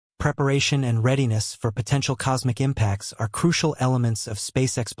preparation and readiness for potential cosmic impacts are crucial elements of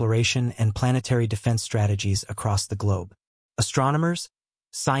space exploration and planetary defense strategies across the globe. Astronomers,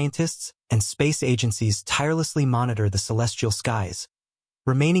 scientists, and space agencies tirelessly monitor the celestial skies,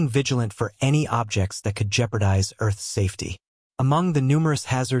 remaining vigilant for any objects that could jeopardize Earth's safety. Among the numerous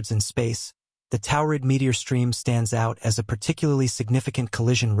hazards in space, the Taurid meteor stream stands out as a particularly significant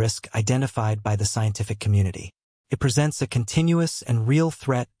collision risk identified by the scientific community. It presents a continuous and real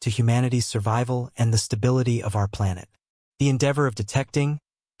threat to humanity's survival and the stability of our planet. The endeavor of detecting,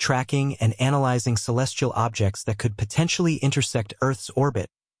 tracking, and analyzing celestial objects that could potentially intersect Earth's orbit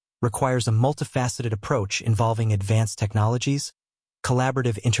requires a multifaceted approach involving advanced technologies,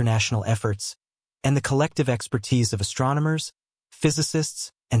 collaborative international efforts, and the collective expertise of astronomers,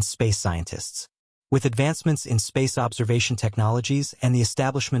 physicists, and space scientists. With advancements in space observation technologies and the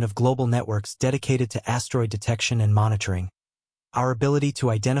establishment of global networks dedicated to asteroid detection and monitoring, our ability to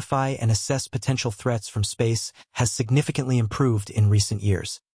identify and assess potential threats from space has significantly improved in recent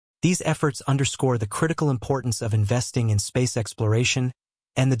years. These efforts underscore the critical importance of investing in space exploration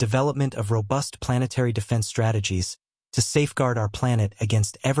and the development of robust planetary defense strategies to safeguard our planet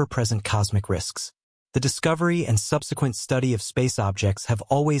against ever-present cosmic risks. The discovery and subsequent study of space objects have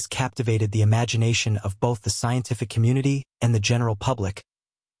always captivated the imagination of both the scientific community and the general public,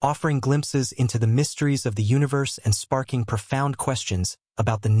 offering glimpses into the mysteries of the universe and sparking profound questions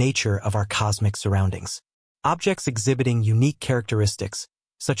about the nature of our cosmic surroundings. Objects exhibiting unique characteristics,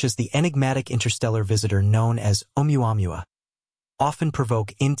 such as the enigmatic interstellar visitor known as Oumuamua, often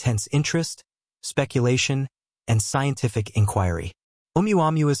provoke intense interest, speculation, and scientific inquiry.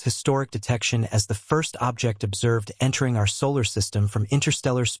 Oumuamua's historic detection as the first object observed entering our solar system from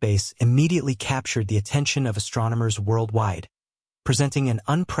interstellar space immediately captured the attention of astronomers worldwide, presenting an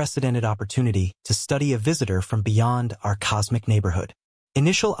unprecedented opportunity to study a visitor from beyond our cosmic neighborhood.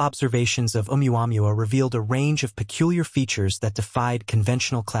 Initial observations of Oumuamua revealed a range of peculiar features that defied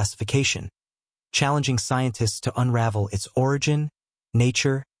conventional classification, challenging scientists to unravel its origin,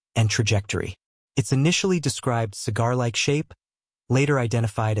 nature, and trajectory. Its initially described cigar-like shape, later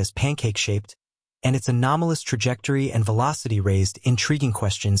identified as pancake-shaped, and its anomalous trajectory and velocity raised intriguing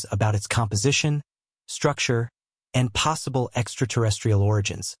questions about its composition, structure, and possible extraterrestrial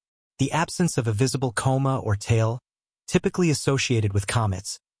origins. The absence of a visible coma or tail, typically associated with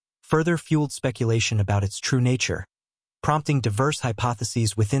comets, further fueled speculation about its true nature, prompting diverse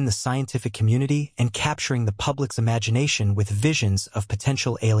hypotheses within the scientific community and capturing the public's imagination with visions of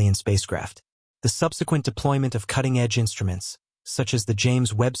potential alien spacecraft. The subsequent deployment of cutting-edge instruments, such as the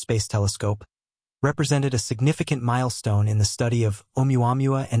James Webb Space Telescope, represented a significant milestone in the study of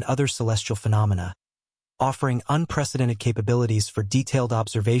Oumuamua and other celestial phenomena, offering unprecedented capabilities for detailed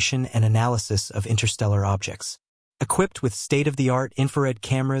observation and analysis of interstellar objects. Equipped with state-of-the-art infrared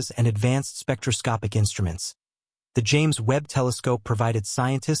cameras and advanced spectroscopic instruments, the James Webb Telescope provided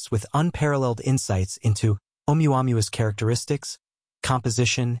scientists with unparalleled insights into Oumuamua's characteristics,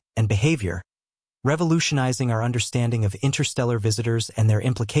 composition, and behavior, revolutionizing our understanding of interstellar visitors and their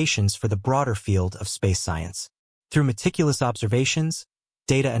implications for the broader field of space science. Through meticulous observations,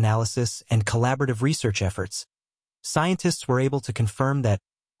 data analysis, and collaborative research efforts, scientists were able to confirm that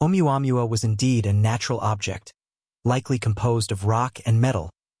Oumuamua was indeed a natural object, likely composed of rock and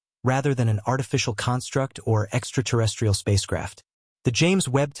metal, rather than an artificial construct or extraterrestrial spacecraft. The James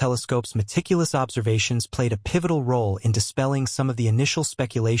Webb Telescope's meticulous observations played a pivotal role in dispelling some of the initial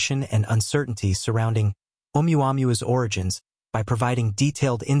speculation and uncertainty surrounding Oumuamua's origins by providing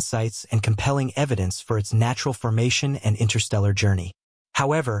detailed insights and compelling evidence for its natural formation and interstellar journey.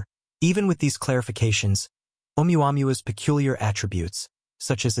 However, even with these clarifications, Oumuamua's peculiar attributes,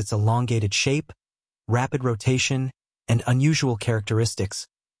 such as its elongated shape, rapid rotation, and unusual characteristics,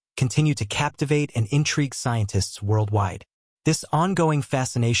 continue to captivate and intrigue scientists worldwide. This ongoing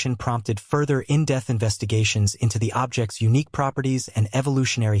fascination prompted further in-depth investigations into the object's unique properties and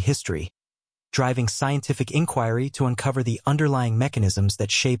evolutionary history, driving scientific inquiry to uncover the underlying mechanisms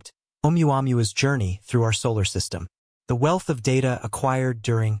that shaped Oumuamua's journey through our solar system. The wealth of data acquired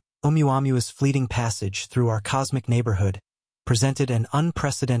during Oumuamua's fleeting passage through our cosmic neighborhood presented an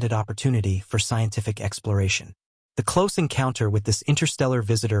unprecedented opportunity for scientific exploration. The close encounter with this interstellar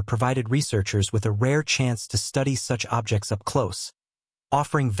visitor provided researchers with a rare chance to study such objects up close,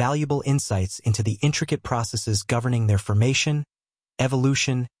 offering valuable insights into the intricate processes governing their formation,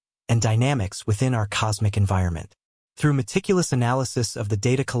 evolution, and dynamics within our cosmic environment. Through meticulous analysis of the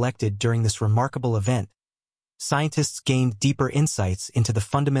data collected during this remarkable event, scientists gained deeper insights into the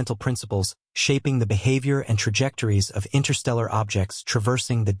fundamental principles shaping the behavior and trajectories of interstellar objects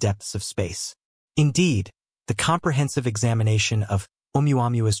traversing the depths of space. Indeed, the comprehensive examination of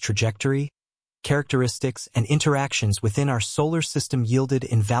Oumuamua's trajectory, characteristics, and interactions within our solar system yielded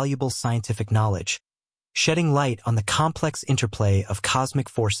invaluable scientific knowledge, shedding light on the complex interplay of cosmic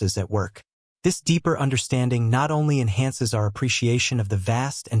forces at work. This deeper understanding not only enhances our appreciation of the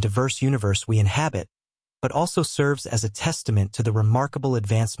vast and diverse universe we inhabit, but also serves as a testament to the remarkable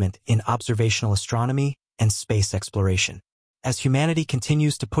advancement in observational astronomy and space exploration. As humanity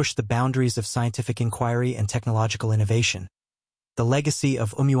continues to push the boundaries of scientific inquiry and technological innovation, the legacy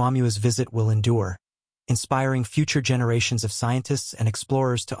of Oumuamua's visit will endure, inspiring future generations of scientists and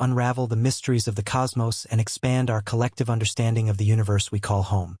explorers to unravel the mysteries of the cosmos and expand our collective understanding of the universe we call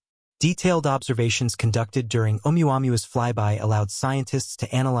home. Detailed observations conducted during Oumuamua's flyby allowed scientists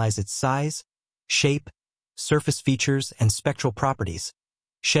to analyze its size, shape, surface features, and spectral properties,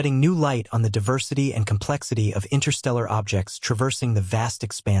 shedding new light on the diversity and complexity of interstellar objects traversing the vast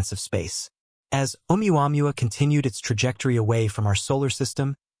expanse of space. As Oumuamua continued its trajectory away from our solar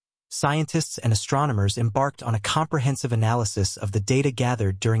system, scientists and astronomers embarked on a comprehensive analysis of the data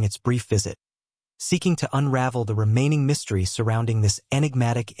gathered during its brief visit, seeking to unravel the remaining mystery surrounding this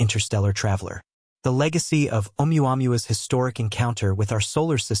enigmatic interstellar traveler. The legacy of Oumuamua's historic encounter with our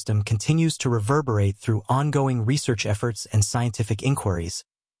solar system continues to reverberate through ongoing research efforts and scientific inquiries,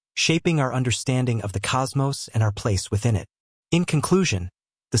 shaping our understanding of the cosmos and our place within it. In conclusion,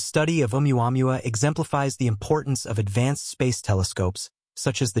 the study of Oumuamua exemplifies the importance of advanced space telescopes,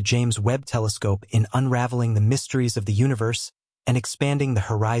 such as the James Webb Telescope, in unraveling the mysteries of the universe and expanding the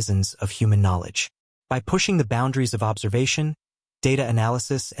horizons of human knowledge. By pushing the boundaries of observation, data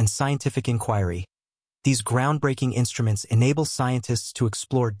analysis, and scientific inquiry, these groundbreaking instruments enable scientists to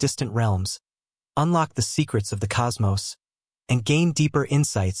explore distant realms, unlock the secrets of the cosmos, and gain deeper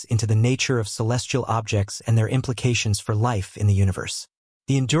insights into the nature of celestial objects and their implications for life in the universe.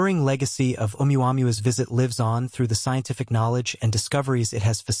 The enduring legacy of Oumuamua's visit lives on through the scientific knowledge and discoveries it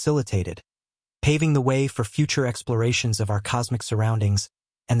has facilitated, paving the way for future explorations of our cosmic surroundings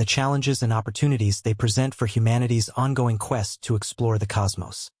and the challenges and opportunities they present for humanity's ongoing quest to explore the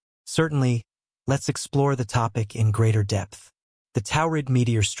cosmos. Certainly, let's explore the topic in greater depth. The Taurid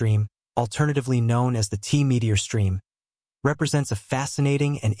meteor stream, alternatively known as the T-meteor stream, represents a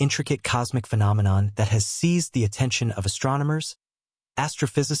fascinating and intricate cosmic phenomenon that has seized the attention of astronomers,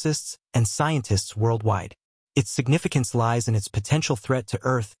 astrophysicists, and scientists worldwide. Its significance lies in its potential threat to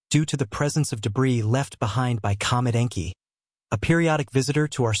Earth due to the presence of debris left behind by Comet Encke, a periodic visitor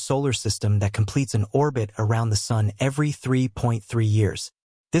to our solar system that completes an orbit around the Sun every 3.3 years.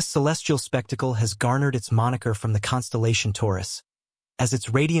 This celestial spectacle has garnered its moniker from the constellation Taurus, as its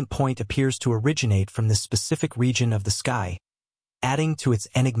radiant point appears to originate from this specific region of the sky, adding to its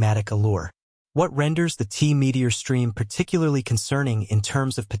enigmatic allure. What renders the T-meteor stream particularly concerning in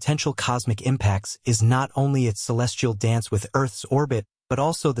terms of potential cosmic impacts is not only its celestial dance with Earth's orbit, but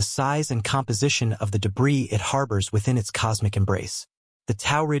also the size and composition of the debris it harbors within its cosmic embrace. The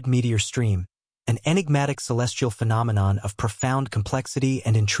Taurid meteor stream, an enigmatic celestial phenomenon of profound complexity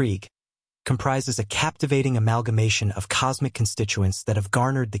and intrigue, comprises a captivating amalgamation of cosmic constituents that have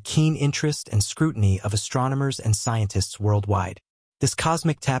garnered the keen interest and scrutiny of astronomers and scientists worldwide. This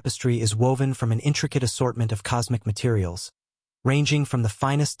cosmic tapestry is woven from an intricate assortment of cosmic materials, ranging from the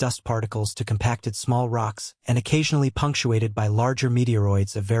finest dust particles to compacted small rocks, and occasionally punctuated by larger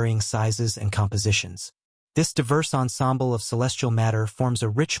meteoroids of varying sizes and compositions. This diverse ensemble of celestial matter forms a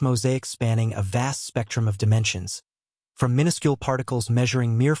rich mosaic spanning a vast spectrum of dimensions, from minuscule particles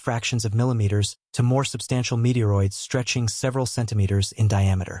measuring mere fractions of millimeters to more substantial meteoroids stretching several centimeters in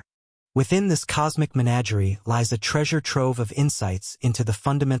diameter. Within this cosmic menagerie lies a treasure trove of insights into the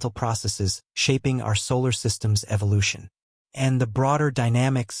fundamental processes shaping our solar system's evolution and the broader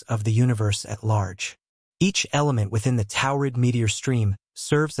dynamics of the universe at large. Each element within the Taurid meteor stream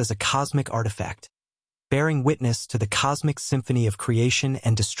serves as a cosmic artifact, bearing witness to the cosmic symphony of creation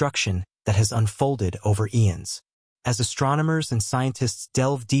and destruction that has unfolded over eons. As astronomers and scientists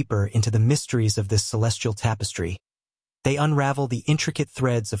delve deeper into the mysteries of this celestial tapestry, they unravel the intricate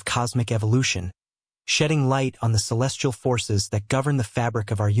threads of cosmic evolution, shedding light on the celestial forces that govern the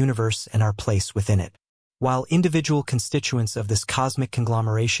fabric of our universe and our place within it. While individual constituents of this cosmic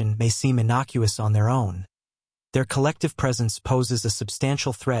conglomeration may seem innocuous on their own, their collective presence poses a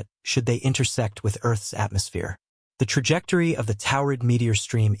substantial threat should they intersect with Earth's atmosphere. The trajectory of the Taurid meteor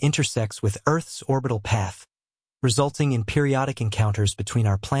stream intersects with Earth's orbital path, resulting in periodic encounters between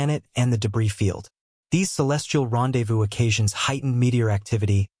our planet and the debris field. These celestial rendezvous occasions heightened meteor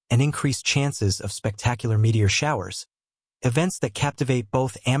activity and increased chances of spectacular meteor showers, events that captivate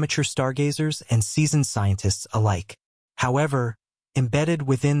both amateur stargazers and seasoned scientists alike. However, embedded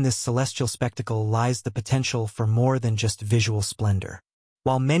within this celestial spectacle lies the potential for more than just visual splendor.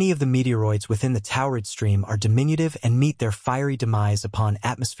 While many of the meteoroids within the Taurid stream are diminutive and meet their fiery demise upon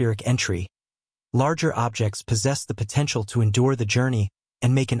atmospheric entry, larger objects possess the potential to endure the journey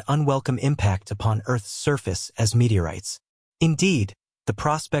and make an unwelcome impact upon Earth's surface as meteorites. Indeed, the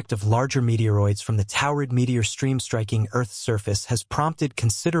prospect of larger meteoroids from the Taurid meteor stream striking Earth's surface has prompted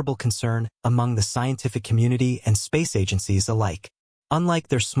considerable concern among the scientific community and space agencies alike. Unlike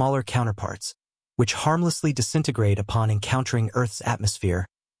their smaller counterparts, which harmlessly disintegrate upon encountering Earth's atmosphere,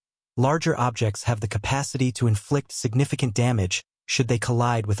 larger objects have the capacity to inflict significant damage should they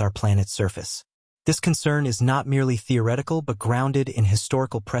collide with our planet's surface. This concern is not merely theoretical but grounded in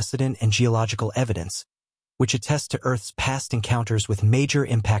historical precedent and geological evidence, which attest to Earth's past encounters with major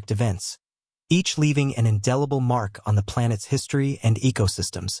impact events, each leaving an indelible mark on the planet's history and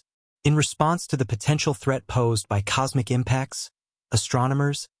ecosystems. In response to the potential threat posed by cosmic impacts,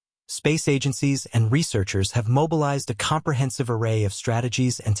 astronomers, space agencies, and researchers have mobilized a comprehensive array of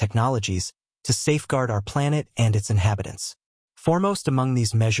strategies and technologies to safeguard our planet and its inhabitants. Foremost among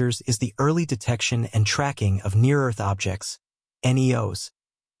these measures is the early detection and tracking of near-Earth objects, NEOs,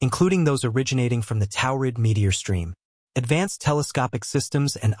 including those originating from the Taurid meteor stream. Advanced telescopic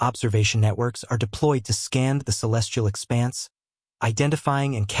systems and observation networks are deployed to scan the celestial expanse,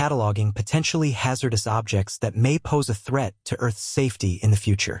 identifying and cataloging potentially hazardous objects that may pose a threat to Earth's safety in the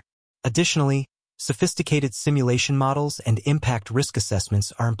future. Additionally, sophisticated simulation models and impact risk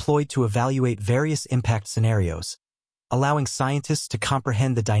assessments are employed to evaluate various impact scenarios, allowing scientists to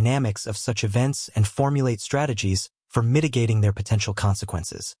comprehend the dynamics of such events and formulate strategies for mitigating their potential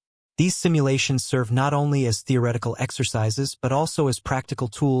consequences. These simulations serve not only as theoretical exercises but also as practical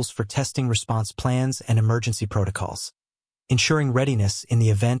tools for testing response plans and emergency protocols, ensuring readiness in the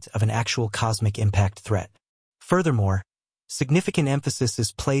event of an actual cosmic impact threat. Furthermore, significant emphasis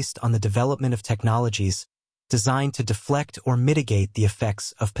is placed on the development of technologies designed to deflect or mitigate the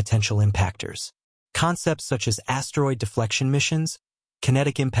effects of potential impactors. Concepts such as asteroid deflection missions,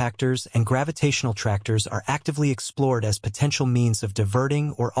 kinetic impactors, and gravitational tractors are actively explored as potential means of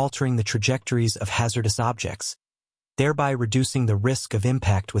diverting or altering the trajectories of hazardous objects, thereby reducing the risk of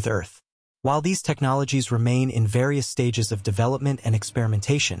impact with Earth. While these technologies remain in various stages of development and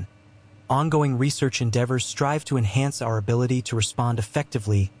experimentation, ongoing research endeavors strive to enhance our ability to respond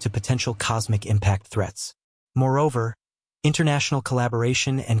effectively to potential cosmic impact threats. Moreover, international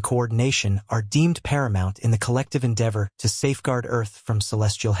collaboration and coordination are deemed paramount in the collective endeavor to safeguard Earth from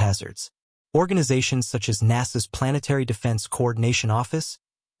celestial hazards. Organizations such as NASA's Planetary Defense Coordination Office,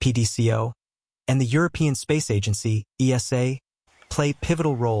 PDCO, and the European Space Agency, ESA, play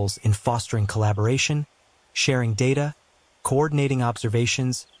pivotal roles in fostering collaboration, sharing data, coordinating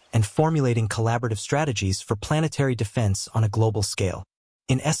observations, and formulating collaborative strategies for planetary defense on a global scale.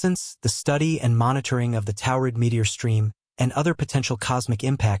 In essence, the study and monitoring of the Taurid meteor stream and other potential cosmic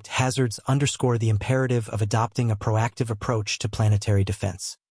impact hazards underscore the imperative of adopting a proactive approach to planetary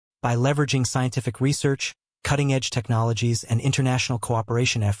defense. By leveraging scientific research, cutting-edge technologies, and international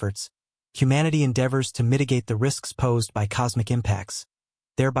cooperation efforts, humanity endeavors to mitigate the risks posed by cosmic impacts,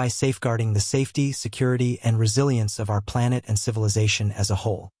 thereby safeguarding the safety, security, and resilience of our planet and civilization as a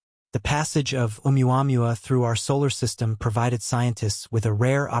whole. The passage of Oumuamua through our solar system provided scientists with a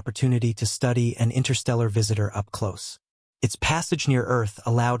rare opportunity to study an interstellar visitor up close. Its passage near Earth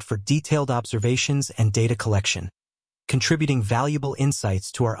allowed for detailed observations and data collection, contributing valuable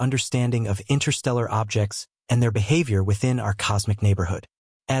insights to our understanding of interstellar objects and their behavior within our cosmic neighborhood.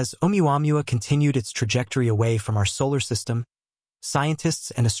 As Oumuamua continued its trajectory away from our solar system,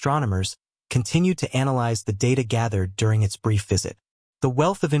 scientists and astronomers continued to analyze the data gathered during its brief visit. The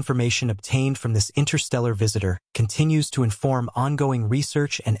wealth of information obtained from this interstellar visitor continues to inform ongoing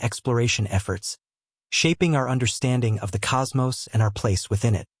research and exploration efforts, shaping our understanding of the cosmos and our place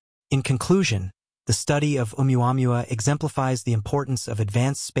within it. In conclusion, the study of Oumuamua exemplifies the importance of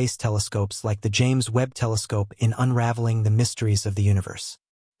advanced space telescopes like the James Webb Telescope in unraveling the mysteries of the universe.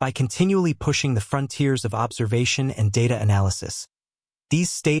 By continually pushing the frontiers of observation and data analysis, these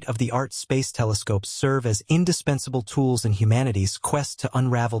state-of-the-art space telescopes serve as indispensable tools in humanity's quest to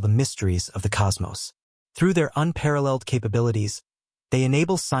unravel the mysteries of the cosmos. Through their unparalleled capabilities, they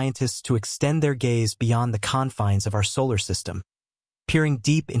enable scientists to extend their gaze beyond the confines of our solar system, peering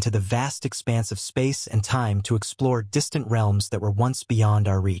deep into the vast expanse of space and time to explore distant realms that were once beyond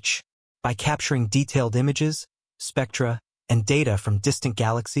our reach. By capturing detailed images, spectra, and data from distant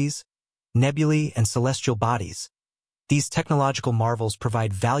galaxies, nebulae, and celestial bodies, these technological marvels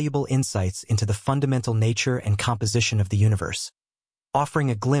provide valuable insights into the fundamental nature and composition of the universe, offering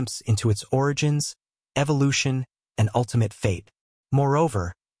a glimpse into its origins, evolution, and ultimate fate.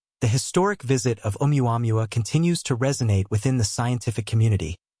 Moreover, The historic visit of Oumuamua continues to resonate within the scientific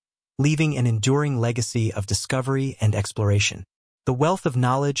community, leaving an enduring legacy of discovery and exploration. The wealth of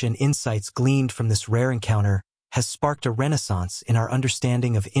knowledge and insights gleaned from this rare encounter has sparked a renaissance in our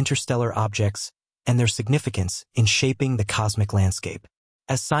understanding of interstellar objects and their significance in shaping the cosmic landscape.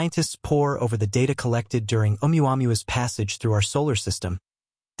 As scientists pore over the data collected during Oumuamua's passage through our solar system,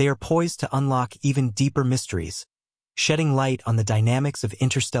 they are poised to unlock even deeper mysteries, shedding light on the dynamics of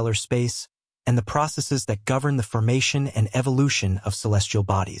interstellar space and the processes that govern the formation and evolution of celestial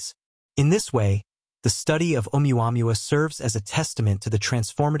bodies. In this way, the study of Oumuamua serves as a testament to the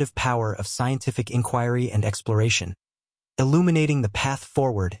transformative power of scientific inquiry and exploration, illuminating the path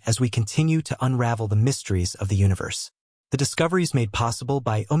forward as we continue to unravel the mysteries of the universe. The discoveries made possible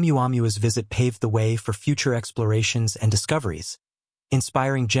by Oumuamua's visit paved the way for future explorations and discoveries,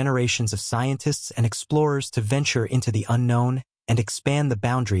 inspiring generations of scientists and explorers to venture into the unknown and expand the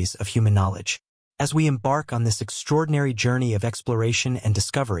boundaries of human knowledge. As we embark on this extraordinary journey of exploration and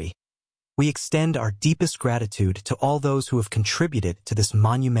discovery, we extend our deepest gratitude to all those who have contributed to this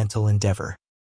monumental endeavor.